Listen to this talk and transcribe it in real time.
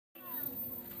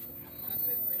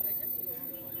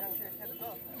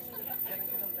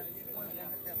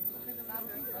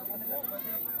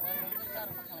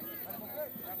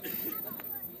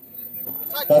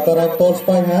Dataram toss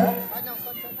point ha.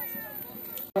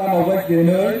 Mobile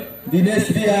winner Dinesh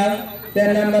Diang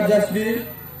 10 number Jasri.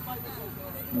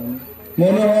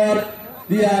 Monohar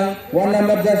Diang 1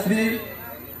 number Jasri.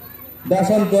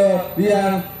 Dasanto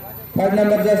Diang 5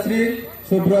 number Jasri.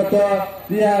 Subroto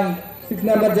Diang 6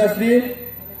 number Jasri.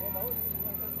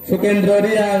 Sukendra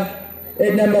Diang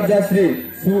 8 number Jasri.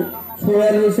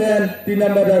 Suhail Hussain 3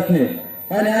 number Jasri.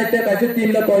 And I take a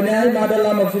team the corner,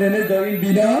 Madala Moxine going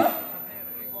Bina.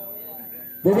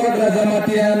 Bijoy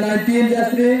Jamatia 19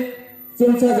 Jasri.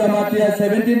 Sunsa Jamatia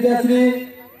 17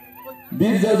 Jasri.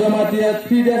 Bijoy Jamatia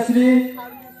 3 Jasri.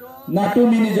 Natu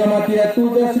Mini Jamatia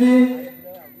 2 Jasri.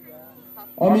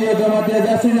 Amiya Jamatia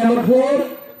Jasri number 4.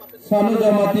 Sanu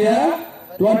Jamatia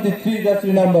 23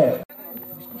 Jasri number.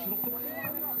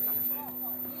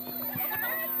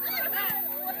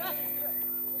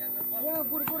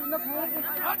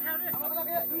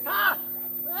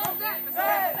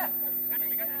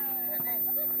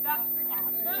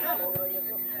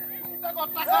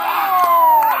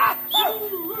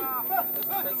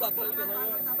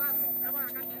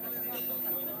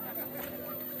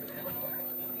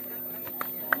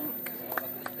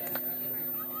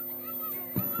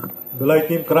 Belai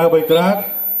tim kerak by kerak.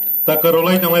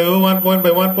 Takarolai namai 1 point by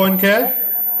 1 point ke.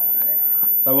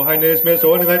 Tahu hai nes match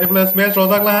row ni hai plus match row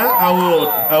sak lah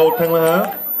out thang lah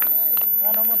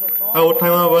out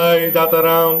thang lah by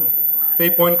Dataram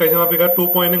 3 point kaisa ma pika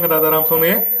 2 point ng Dataram song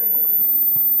ni.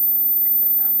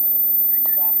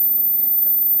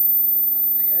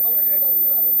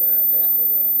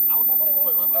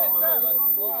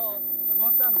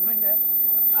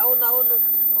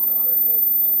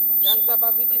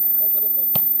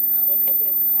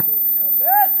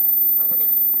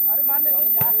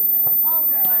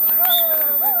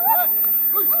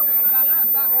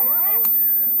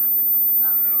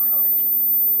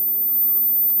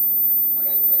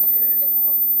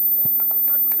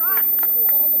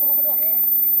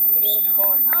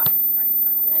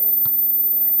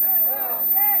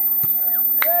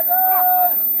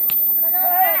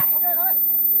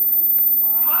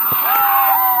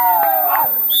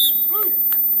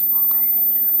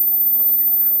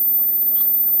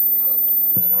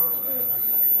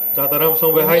 Dataram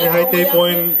song behind hai te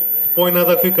point na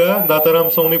tak fika.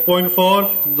 Dataram song ni point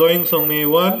 4, join song ni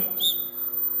 1.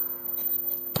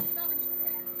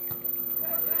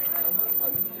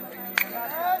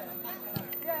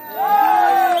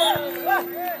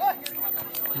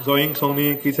 Join song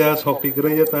ni kisah sok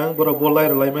tikrai jatang, borok bola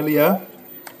relai melia.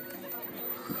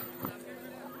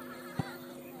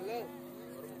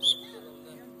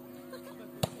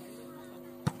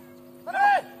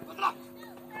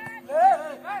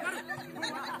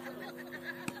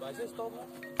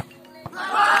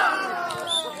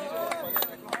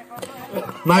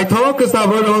 Naithok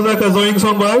kesabran hoza ka join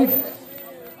song by.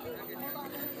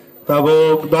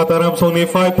 Tabo Dataram song ni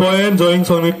 5 point, join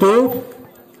song ni 2.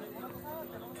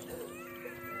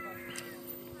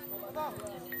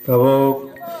 Tabo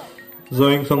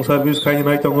join song service kai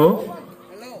nai tongo.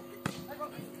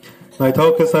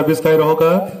 Naithok ke service kai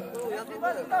rohoka.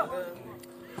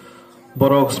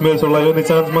 Borok smell solayo ni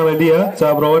chance mana dia,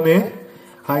 chabrawan ni.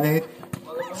 Hai nahi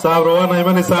Sabroa nahi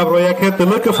mane sabroya ke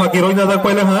telur ke fakiroi na dak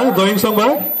paila ha join song ba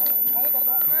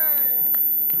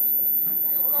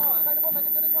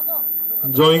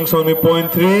join song ni point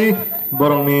 3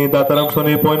 borong ni Dataram song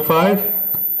ni point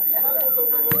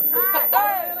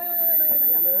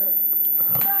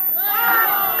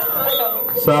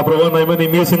 5 sabroa nahi mane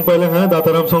missing paila ha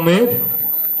Dataram song ni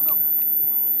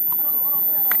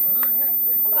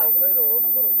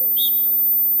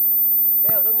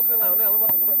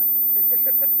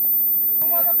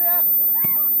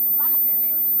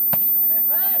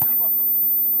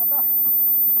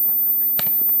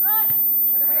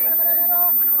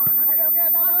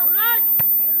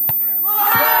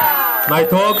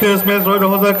Naithok is match roy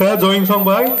hoza ka join song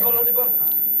by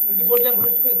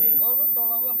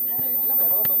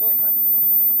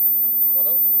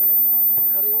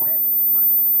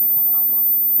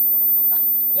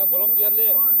yang volunteer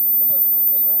le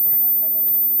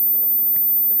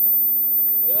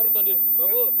ayo tadi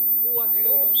babu puas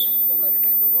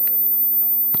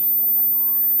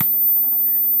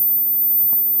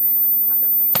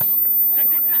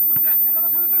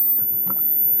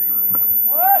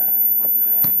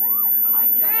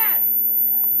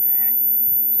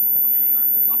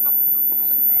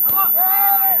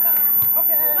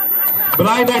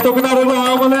Belai Naithok kena rung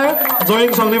lah mana join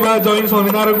song ni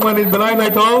narung mana belai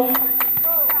Naithok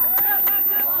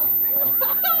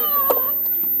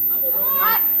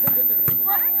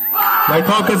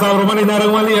Naithok ke sabro mana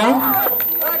narung mali ya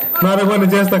Narang mana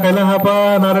jasa kailan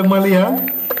apa narang Malia?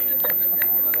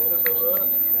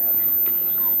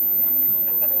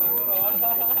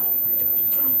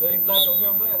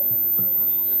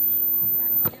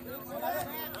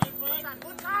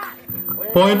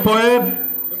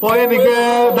 Point ni ke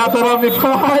Dataram ni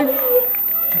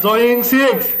 5, join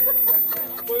 6.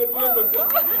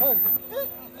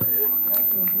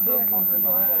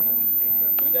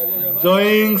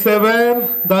 Join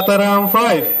 7, Dataram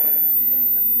 5.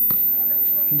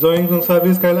 Join kung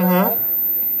service kailan ha?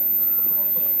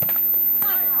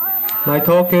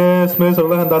 Naito ke smash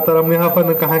rola Dataram ni hapa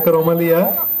na kahan ka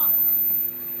Romalia.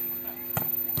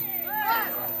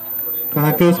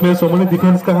 Kahan ke smash Romali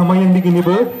defense ka hamay yang digini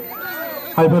ba?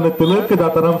 Hai pa nagtulog ke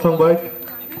Dataram song bike.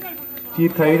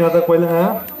 Cheat khayi na ta koila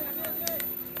ha?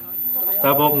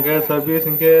 Tabok ke service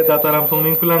ke Dataram song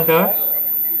ning pulang ka.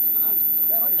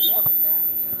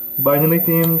 Banyak ni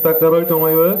team tak karoi tong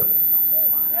mayo.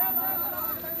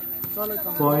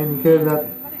 Point ke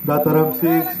Dataram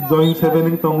 6, join 7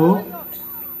 ning tongu.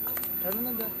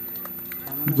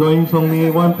 Join song ni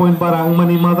 1 point parang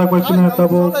mani mata question ha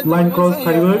tabok line cross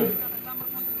khayi.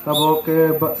 Tabok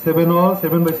ke 7 all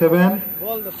 7 by 7.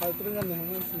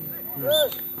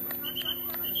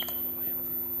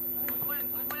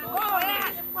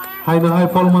 Hai na hai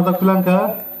fall mata pulang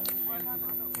ka.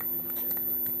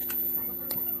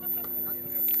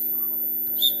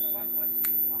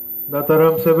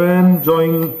 Dataram 7,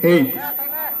 join 8.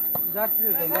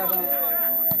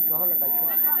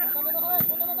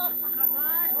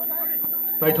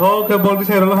 Naito ke ball di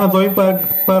saya rolah join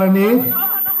parani.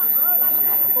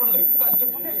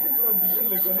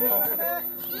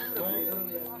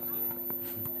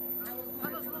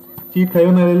 Cheat khayo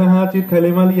na rela ha, cheat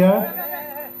khale malia.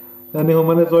 Dane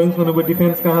हमने join सोने पर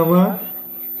defense का हमा.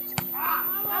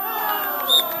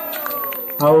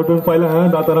 Out ang pala ha,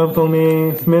 Dataram song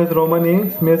ni smash Romani,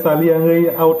 smash ali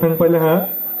angay out ang pala ha.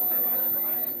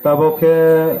 Tabok ke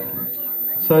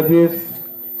service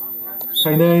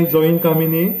khainai join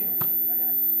kamini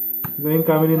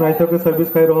naito ke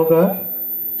service khai roga.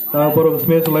 Tabor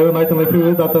smash layo naito lai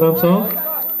phi Dataram song.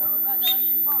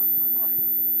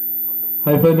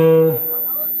 Hyphen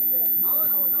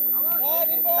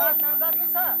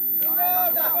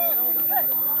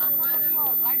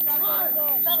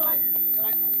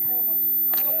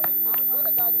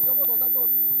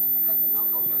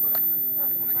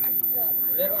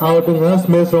out dengan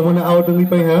smash Roman out dengan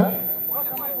pai ha.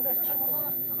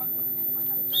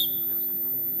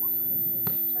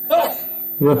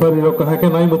 Referee rok kah ke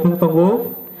nai mutung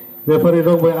tonggo. Referee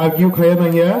rok by argue khaya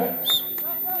nai ya.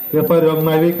 Referee rok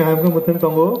nai kaham ke mutung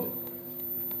tonggo.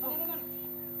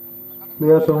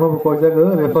 Player semua berkoja ke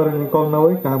referee ni kong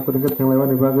nawai kaham ke dekat yang lawan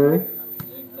dibagai.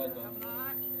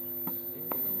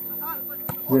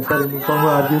 Referee ni kong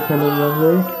argue khaya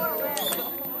nai.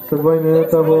 Sebenarnya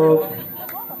tabok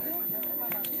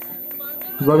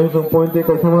join some point take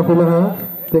sama pula ha.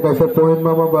 Take a point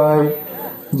mama by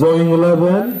join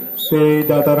 11, say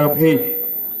Dataram 8.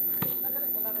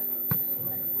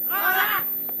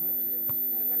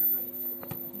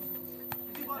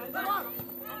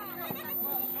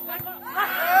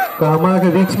 Kahama ke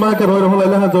Rixma ke Roy Rahul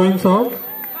Allah join song.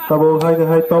 Tabo hai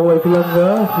tau ai pulang ke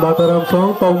Dataram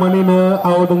song tau mani na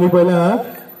out dengi pala ha.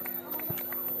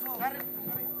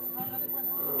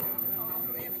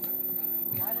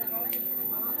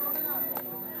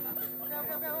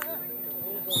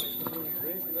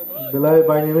 Belai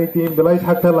banyak team belai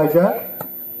sakta laja.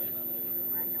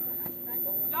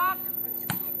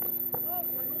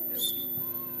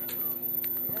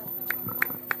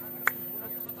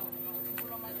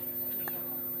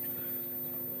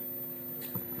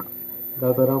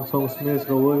 Dataram song smash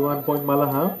roy 1 point malah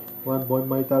ha. 1 point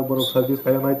mai tak baru service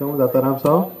kaya nai tahu Dataram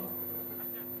song.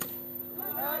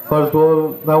 First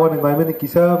ball nawan ni mai ni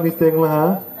kisah mistake lah ha.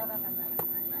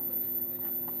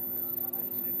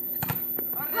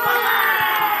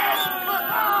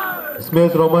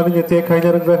 Smash Romani ni check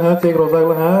khaina rek ha, check rozak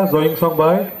lah ha, join song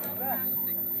by.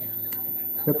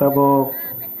 Tabok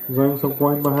join song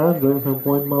point mah ha, join song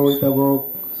point mah wei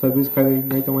tabok service khai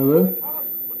nai tamai ber.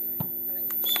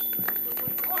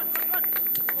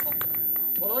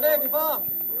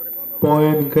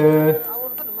 Point ke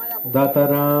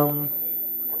Dataram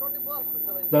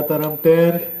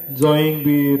 10, join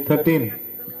B 13.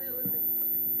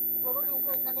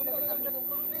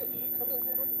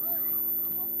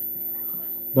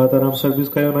 Dataram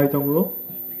service kayo na itong lo.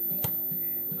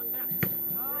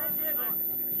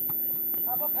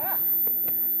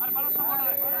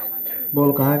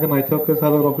 Ball कहाँ के नाइथो के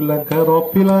सालो रोपिलंका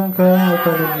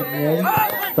ताने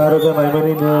तारो का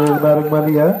नाइमनी नारंग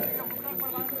Mallya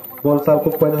ball sal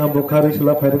kuk pai na Bukhari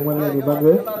sula phairing mani ani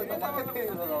bange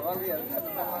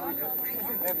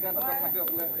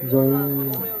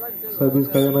join service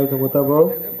kaya nai to mutabo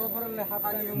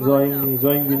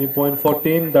join bini point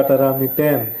 14 Dataram ni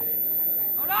 10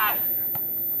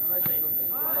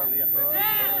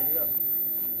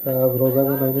 sab roza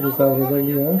ko nai mani sab roza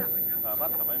liya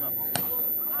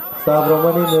sab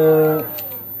romani ne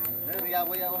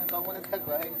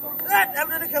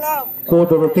ko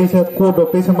do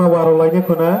pesa ma waro lai ne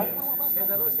khona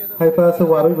hai pa se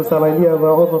waro bisa lai liya ba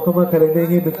o no khoma khale ne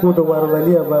ni ko do waro lai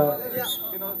liya ba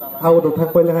au do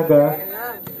thang pai la ha ga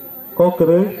ko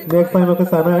kre next time ka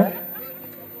sana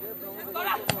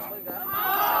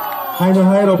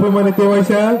hai ro pai mane te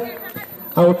waisa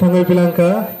au thangai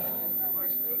pilangka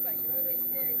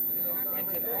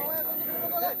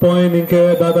point in ke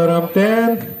Dataram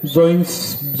 10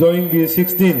 join B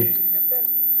 16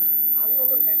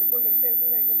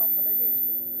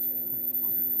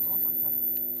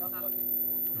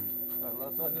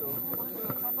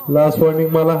 last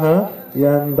warning malah ha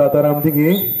yang Dataram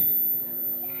tigi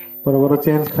boro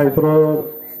change khai pro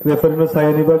referee no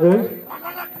saya ni bagai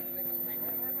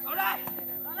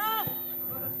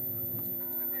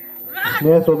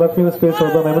match oda fin space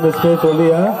oda namen space oli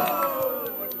ya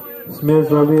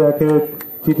space oli ya ke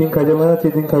cheating khajala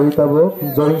cheating khawi tabo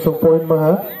join some point ma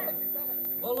ha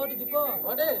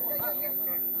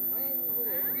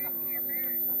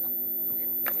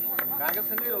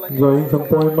join some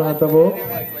point ma tabo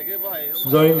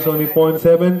join Sony point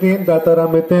 17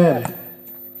 Dataram 10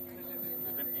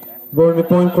 born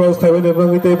point cross khawen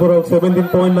ebang ite borok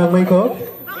 17 point nang nai ko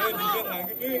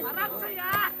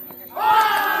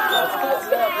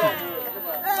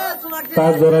ta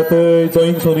jorate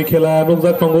join Sony khela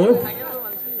nukjak tongo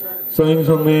join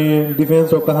Sony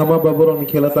defense ok hama baborok ni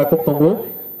khela takok tongo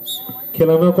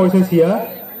khela no koise sia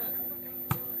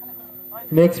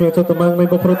next match to mang nai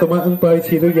bopro to mang pai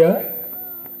chiru ya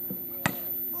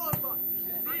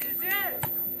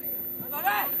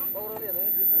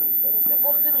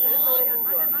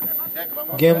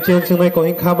game change nai ko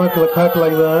hin khama klak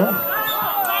lai ba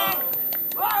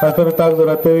Pasal tak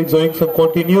dorate join some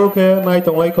continue ke nai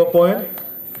tong lai ko point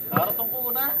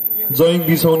join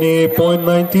bisoni point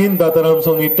 19 Dataram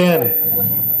soni 10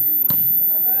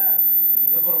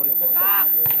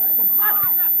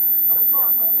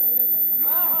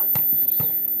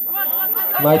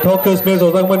 nai thok smash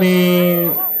odang mani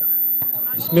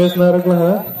smash narak la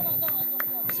ha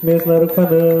smash narak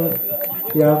phane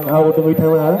yang out to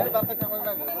thang ha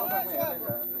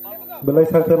belai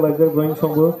sakter lajar join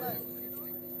songbo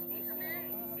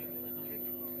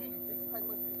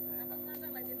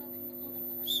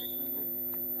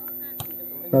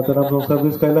Dataram song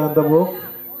service kaila anda bo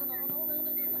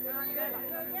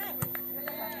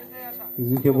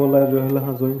easy ke bola rehla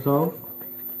ha join song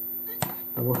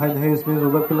abo hai hai isme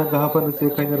rozak pilang kaha pa ne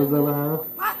check kaina rozala ha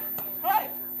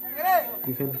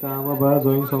defense ka ama ba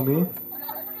join song ni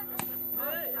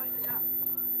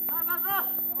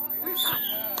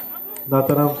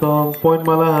Dataram song point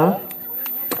mala ha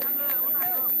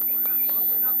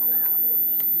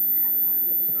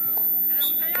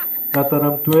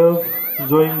Dataram 12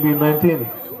 join B 19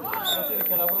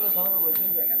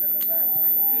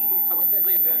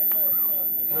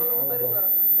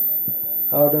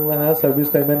 Audang lah ha service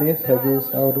time ni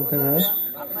service audang thang ha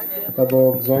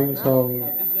tabo join song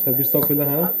service stock pila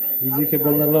ha easy ke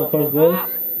ball nang first ball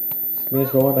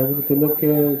smash rawan namin tulok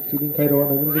ke cheating khai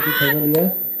rawan namin ke khai na liya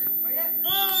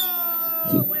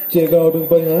check audang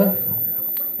pai ha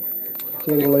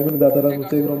check rawan Dataram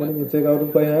check rawan ni check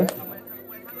audang pai ha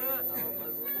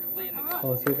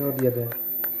oh check out dia deh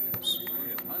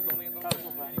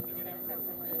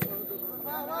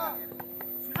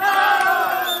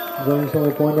join song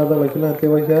point ada lagi lah ke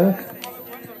waisa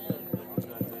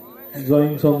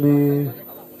join song ni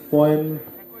point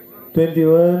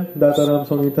 21 Dataram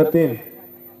song ni 13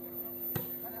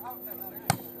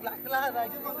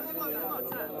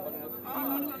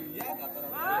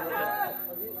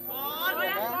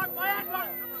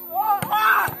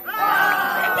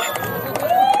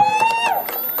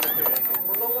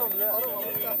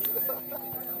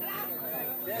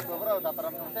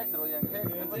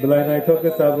 Belai naik ke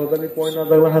sahabat tadi point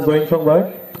adalah join song baik.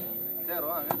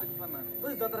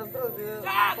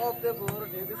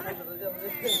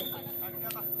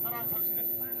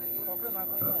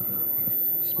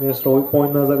 Smash roll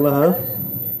point adalah ha.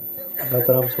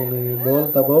 Dataram song ni ball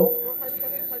tabo.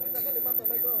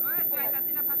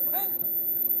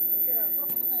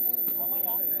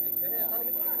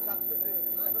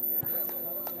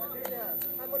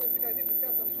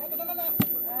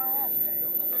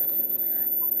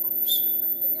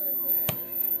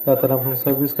 Dataram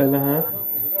service kaya ha.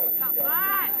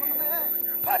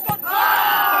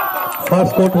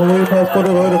 Fast court hoy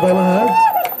rupala ha.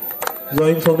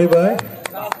 Join songni bai.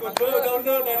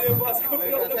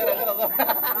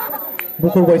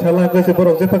 Buku bai salah ke se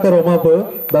borok je pakar oma pe.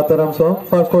 Dataram song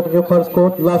first court,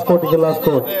 last court ke last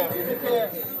court.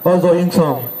 All join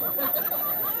song.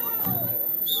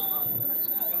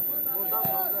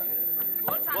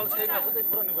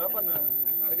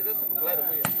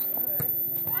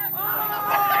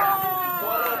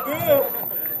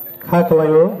 Hak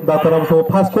layo Dataram so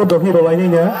fast court dohi rolai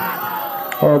nya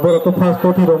borok to fast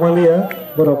court hi romalia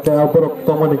borok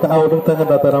tomani ka out tanga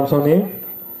Dataram so ni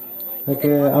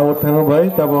ke out tanga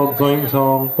bai tabo join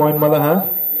song point mala ha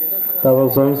tabo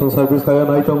join song service kaya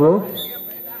nai tongo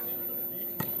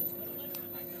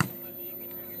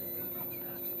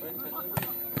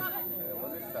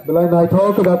belai nai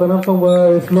thok Dataram song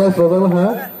bai smash rodal ha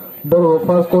borok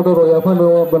fast court roya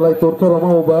phano belai turko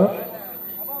roma uba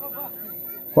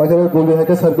Wajah guli hai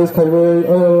ke service kaiwe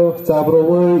cabro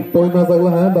point na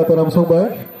jagla ha Dataram song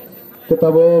bai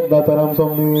kitabo Dataram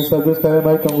song ni service kaiwe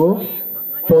nai tongo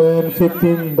point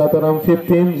 15 Dataram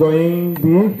 15 join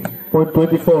B point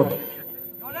 24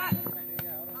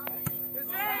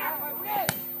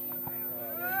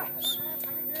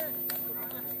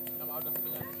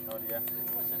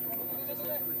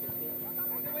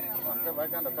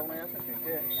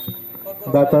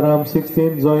 Dataram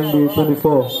 16 join B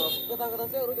 24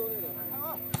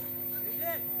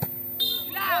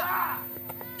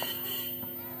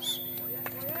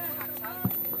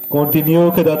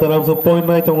 Continue ke Dataram so point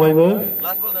nai tong lai ber.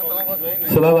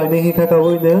 Sela lai ni hi kha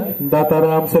kawoi ne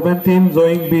Dataram 17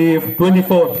 join B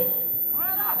 24.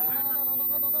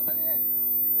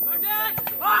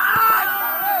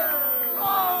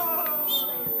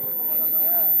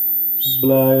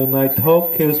 Blai nai thok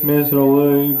kes mes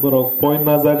roi borok point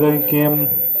na jagai game.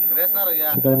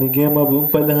 Sekali game abu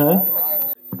pada ha.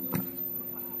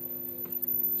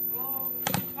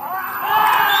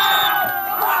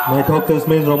 Nai thok kes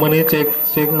mes romani check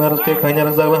hanya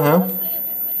rak jagla ha.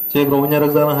 Check romanya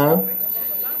rak jagla ha.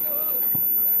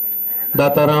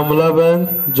 Dataram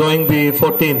 11 join B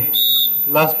 14.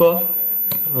 Last ball.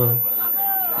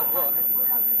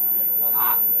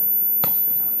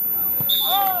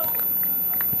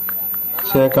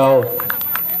 Check out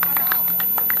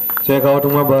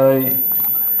by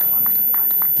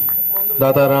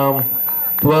Dataram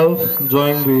 12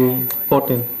 join B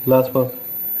 14 last ball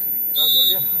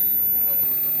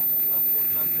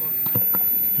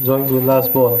join B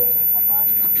last ball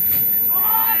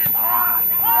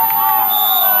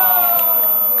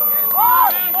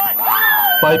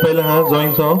Pai pailang ha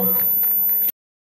join so